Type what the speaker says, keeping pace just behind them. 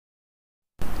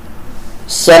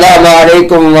السلام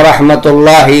علیکم ورحمۃ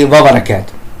اللہ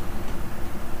وبرکاتہ۔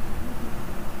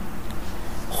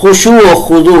 خشوع و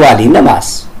خضوع والی نماز۔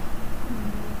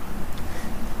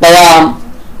 قیام،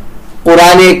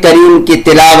 قرآن کریم کی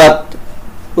تلاوت،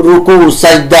 رکوع،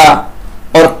 سجدہ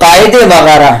اور قاعدے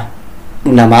وغیرہ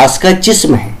نماز کا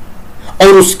جسم ہے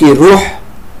اور اس کی روح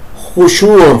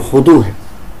خشوع اور خضوع ہے۔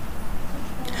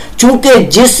 چونکہ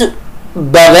جسم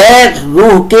بغیر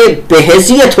روح کے بے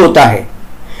حیثیت ہوتا ہے،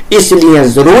 اس لیے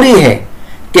ضروری ہے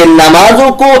کہ نمازوں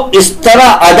کو اس طرح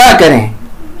ادا کریں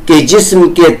کہ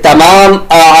جسم کے تمام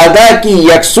اعضاء کی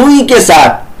یکسوئی کے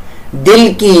ساتھ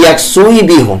دل کی یکسوئی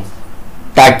بھی ہو،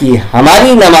 تاکہ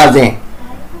ہماری نمازیں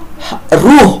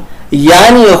روح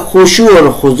یعنی خشوع اور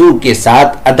خضوع کے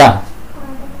ساتھ ادا ہوں۔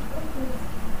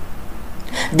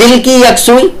 دل کی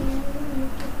یکسوئی،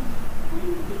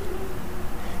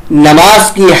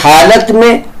 نماز کی حالت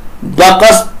میں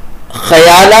بقصد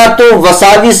خیالات و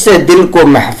وساوس سے دل کو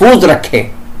محفوظ رکھے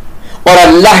اور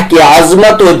اللہ کی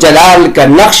عظمت و جلال کا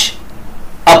نقش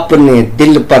اپنے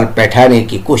دل پر بیٹھانے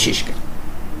کی کوشش کرے۔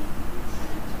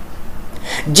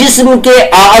 جسم کے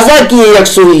اعضاء کی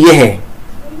یکسوئی یہ ہے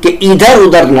کہ ادھر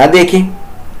ادھر نہ دیکھیں،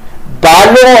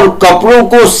 بالوں اور کپڑوں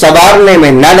کو سنوارنے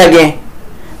میں نہ لگیں،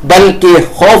 بلکہ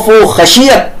خوف و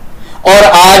خشیت اور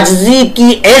عاجزی کی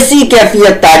ایسی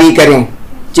کیفیت طاری کریں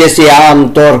جیسے عام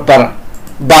طور پر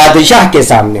بادشاہ کے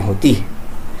سامنے ہوتی ہے۔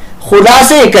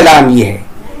 خلاصہ کلام یہ ہے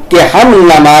کہ ہم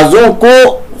نمازوں کو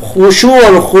خشوع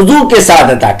اور خضوع کے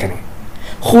ساتھ ادا کریں۔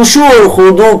 خشوع اور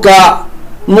خضوع کا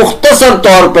مختصر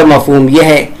طور پر مفہوم یہ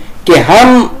ہے کہ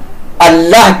ہم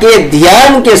اللہ کے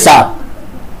دھیان کے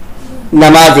ساتھ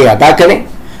نمازیں ادا کریں۔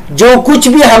 جو کچھ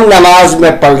بھی ہم نماز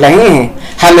میں پڑھ رہے ہیں،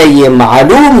 ہمیں یہ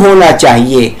معلوم ہونا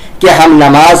چاہیے کہ ہم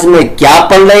نماز میں کیا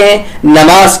پڑھ رہے ہیں،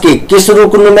 نماز کے کس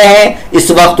رکن میں ہیں،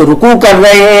 اس وقت رکوع کر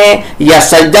رہے ہیں یا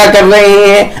سجدہ کر رہے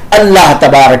ہیں۔ اللہ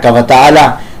تبارک و تعالی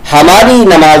ہماری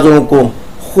نمازوں کو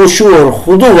خشوع اور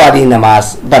خضوع والی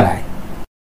نماز بنائے۔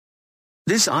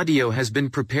 This audio has been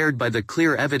prepared by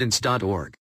theclearevidence.org.